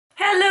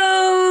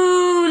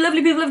Hello,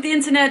 lovely people of the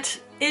internet.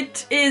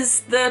 It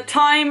is the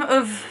time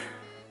of...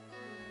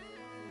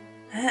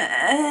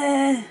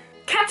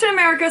 Captain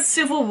America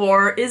Civil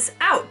War is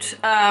out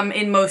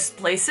in most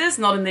places,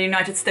 not in the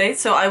United States,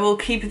 so I will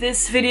keep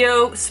this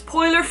video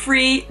spoiler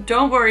free,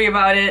 don't worry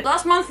about it.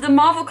 Last month the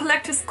Marvel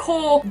Collector's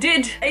Core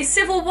did a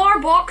Civil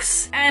War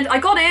box and I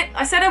got it.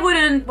 I said I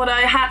wouldn't, but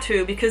I had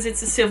to because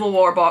it's a Civil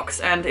War box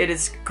and it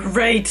is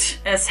great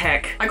as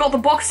heck. I got the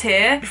box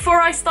here.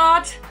 Before I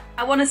start,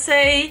 I want to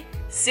say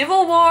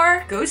Civil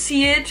War, go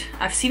see it.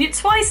 I've seen it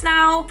twice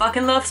now.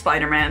 Fucking love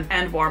Spider-Man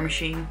and War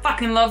Machine.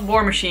 Fucking love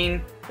War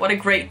Machine. What a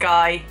great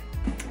guy.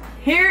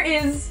 Here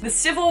is the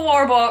Civil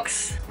War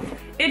box.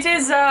 It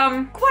is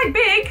quite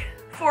big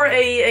for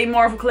a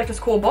Marvel Collector's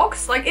Core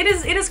box. Like it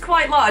is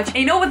quite large. And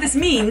you know what this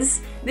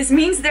means? This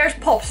means there's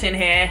pops in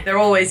here. There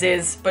always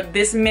is, but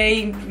this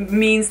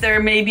means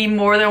there may be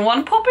more than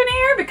one pop in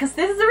here because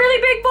this is a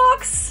really big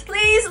box.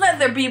 Please let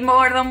there be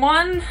more than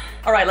one.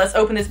 All right, let's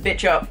open this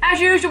bitch up. As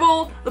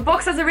usual, the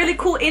box has a really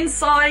cool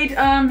inside.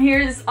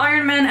 Here's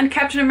Iron Man and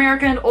Captain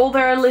America and all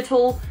their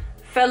little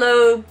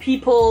fellow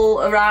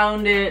people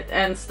around it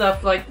and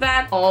stuff like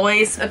that.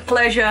 Always a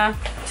pleasure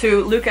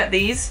to look at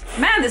these.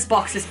 Man, this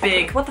box is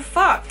big. What the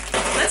fuck?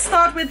 Let's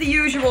start with the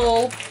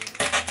usual.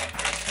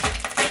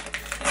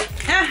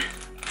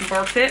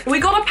 Burped it. We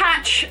got a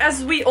patch,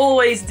 as we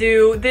always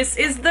do. This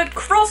is the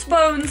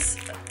Crossbones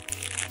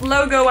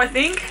logo, I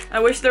think. I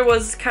wish there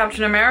was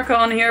Captain America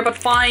on here, but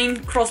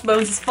fine.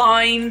 Crossbones is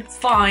fine. It's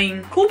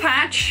fine. Cool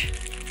patch.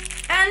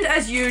 And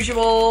as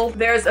usual,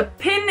 there's a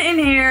pin in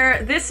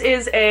here. This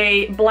is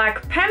a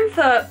Black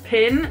Panther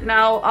pin.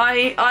 Now,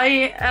 I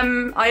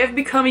have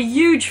become a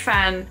huge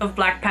fan of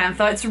Black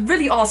Panther. It's a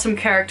really awesome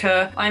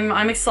character.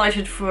 I'm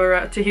excited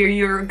for to hear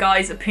your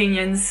guys'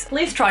 opinions.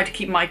 Please try to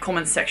keep my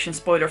comment section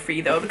spoiler free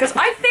though, because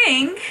I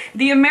think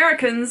the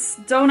Americans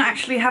don't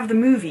actually have the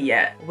movie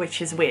yet,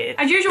 which is weird.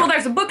 As usual,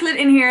 there's a booklet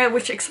in here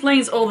which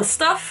explains all the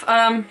stuff.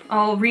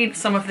 I'll read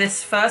some of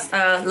this first,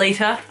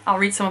 later. I'll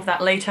read some of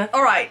that later.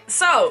 All right,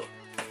 so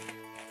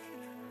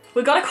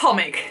we got a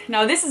comic.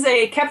 Now this is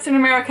a Captain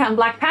America and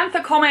Black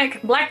Panther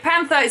comic. Black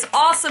Panther is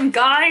awesome,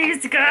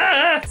 guys!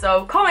 Gah!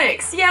 So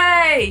comics,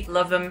 yay!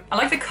 Love them. I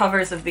like the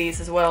covers of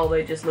these as well.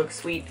 They just look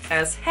sweet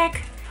as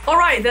heck.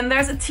 Alright, then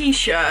there's a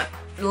t-shirt.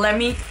 Let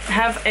me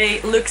have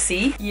a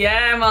look-see.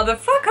 Yeah,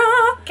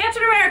 motherfucker!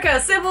 Captain America,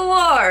 Civil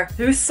War!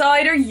 Whose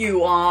side are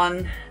you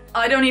on?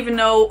 I don't even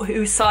know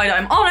whose side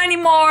I'm on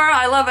anymore.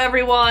 I love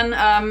everyone.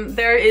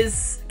 There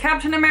is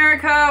Captain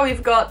America,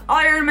 we've got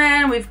Iron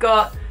Man, we've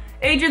got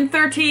Agent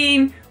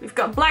 13, we've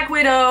got Black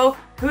Widow.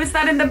 Who is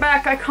that in the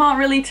back? I can't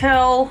really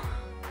tell.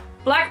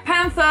 Black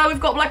Panther, we've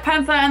got Black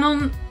Panther, and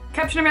on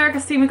Captain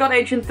America's team we've got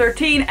Agent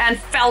 13 and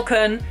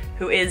Falcon,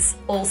 who is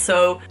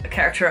also a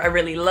character I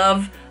really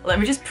love. Let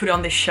me just put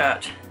on this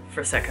shirt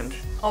for a second.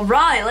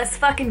 Alright, let's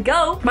fucking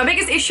go. My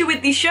biggest issue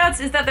with these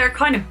shirts is that they're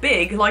kind of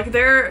big. Like,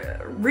 they're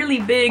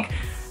really big.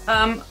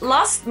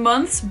 Last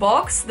month's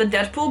box, the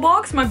Deadpool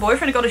box, my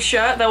boyfriend got a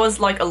shirt that was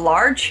like a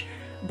large,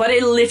 but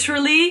it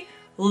literally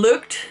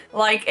looked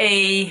like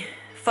a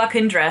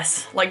fucking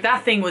dress. Like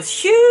that thing was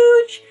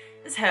huge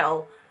as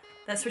hell.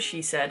 That's what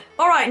she said.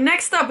 All right,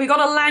 next up we got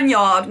a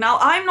lanyard. Now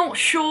I'm not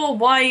sure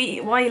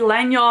why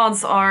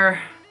lanyards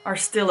are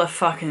still a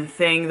fucking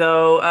thing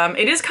though.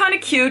 It is kind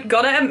of cute,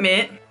 gotta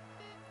admit.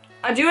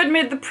 I do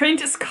admit the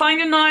print is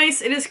kind of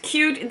nice. It is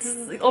cute. It's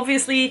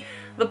obviously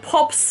the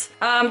pops.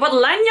 But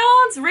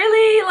lanyards?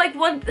 Really? Like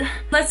what?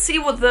 Let's see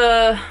what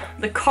the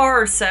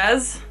card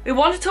says. We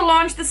wanted to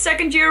launch the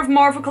second year of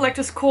Marvel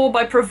Collector's Core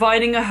by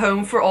providing a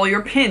home for all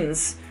your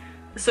pins.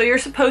 So you're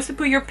supposed to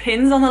put your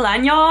pins on the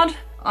lanyard?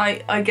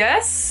 I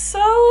guess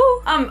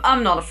so?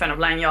 I'm not a fan of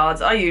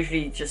lanyards. I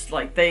usually just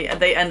like, they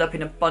end up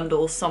in a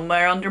bundle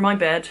somewhere under my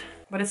bed.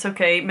 But it's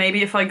okay.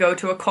 Maybe if I go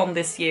to a con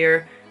this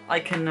year, I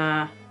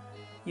can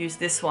use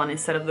this one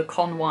instead of the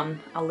con one.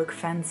 I'll look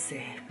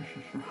fancy.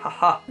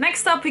 Haha.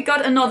 Next up we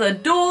got another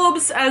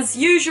Dorbs. As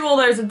usual,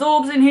 there's a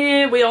Dorbs in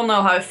here. We all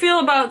know how I feel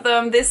about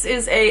them. This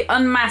is a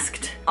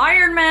unmasked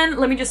Iron Man.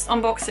 Let me just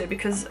unbox it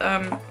because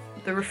the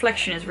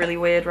reflection is really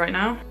weird right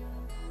now.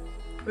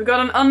 We got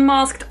an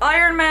unmasked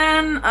Iron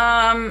Man.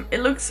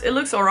 It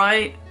looks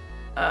alright.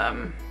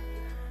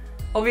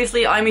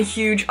 Obviously, I'm a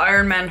huge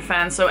Iron Man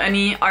fan, so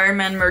any Iron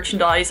Man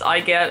merchandise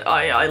I get,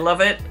 I love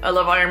it. I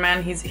love Iron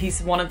Man.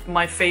 He's one of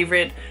my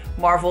favorite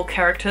Marvel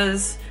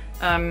characters.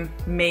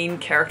 Main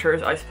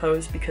characters, I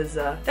suppose, because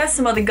there's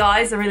some other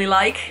guys I really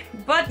like.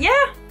 But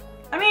yeah,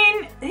 I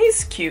mean,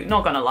 he's cute,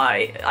 not gonna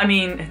lie. I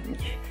mean,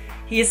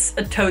 he's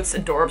a totes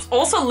adorbs.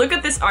 Also, look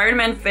at this Iron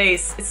Man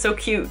face. It's so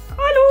cute.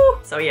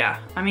 Hello! So yeah,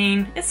 I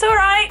mean, it's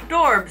alright,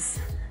 dorbs.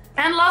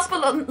 And last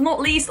but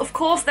not least, of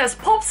course, there's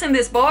pops in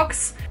this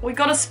box. We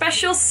got a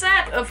special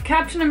set of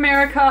Captain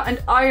America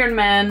and Iron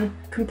Man,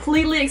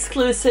 completely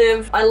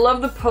exclusive. I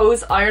love the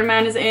pose Iron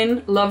Man is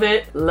in. Love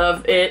it,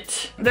 love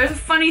it. There's a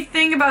funny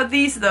thing about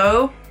these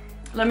though.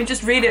 Let me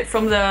just read it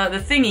from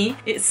the thingy.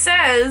 It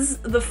says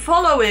the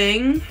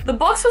following. The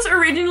box was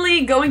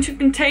originally going to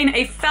contain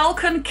a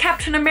Falcon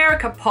Captain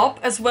America pop,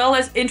 as well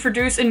as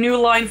introduce a new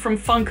line from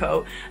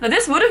Funko. Now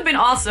this would have been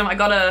awesome, I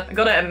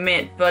gotta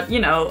admit, but you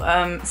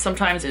know,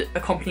 sometimes a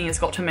company has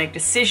got to make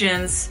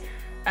decisions.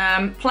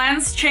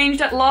 Plans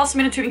changed at last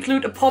minute to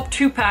include a Pop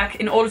 2-pack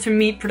in order to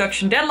meet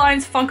production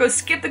deadlines. Funko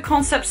skipped the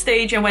concept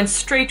stage and went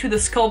straight to the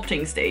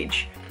sculpting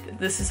stage.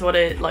 This is what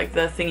it, like,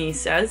 the thingy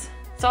says.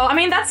 So, I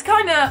mean, that's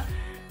kind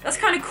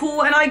of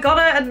cool, and I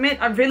gotta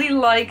admit, I really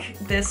like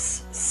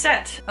this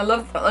set. I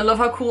love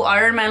how cool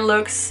Iron Man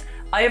looks.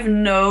 I have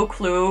no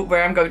clue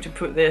where I'm going to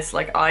put this.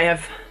 Like, I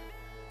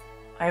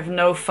have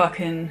no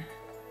fucking...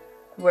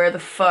 Where the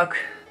fuck...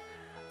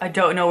 I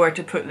don't know where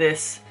to put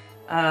this.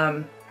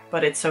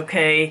 But it's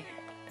okay.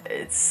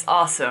 It's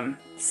awesome.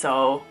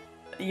 So,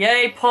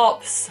 yay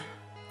Pops!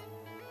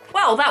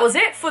 Well, that was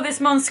it for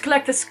this month's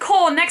Collector's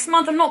Core. Next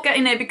month I'm not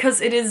getting it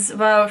because it is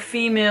about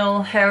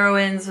female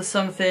heroines or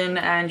something,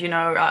 and you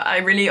know, I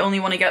really only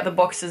want to get the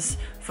boxes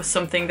for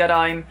something that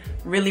I'm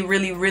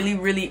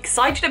really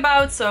excited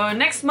about. So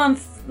next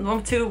month,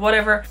 or two,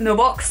 whatever, no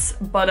box.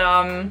 But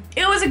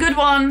it was a good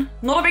one.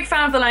 Not a big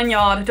fan of the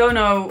lanyard. I don't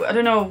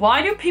know.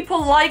 Why do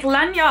people like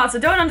lanyards? I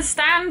don't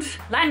understand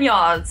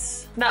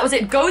lanyards. That was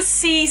it. Go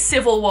see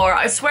Civil War.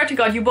 I swear to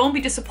God, you won't be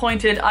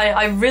disappointed.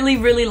 I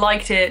really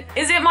liked it.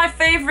 Is it my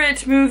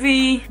favorite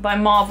movie by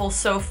Marvel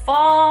so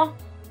far?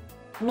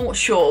 Not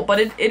sure, but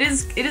it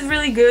is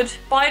really good.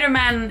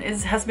 Spider-Man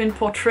has been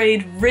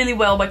portrayed really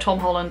well by Tom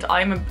Holland.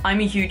 I'm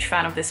a huge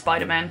fan of this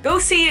Spider-Man. Go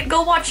see it,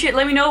 go watch it,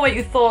 let me know what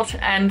you thought,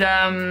 and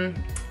I'll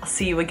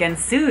see you again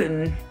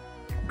soon.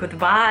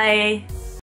 Goodbye.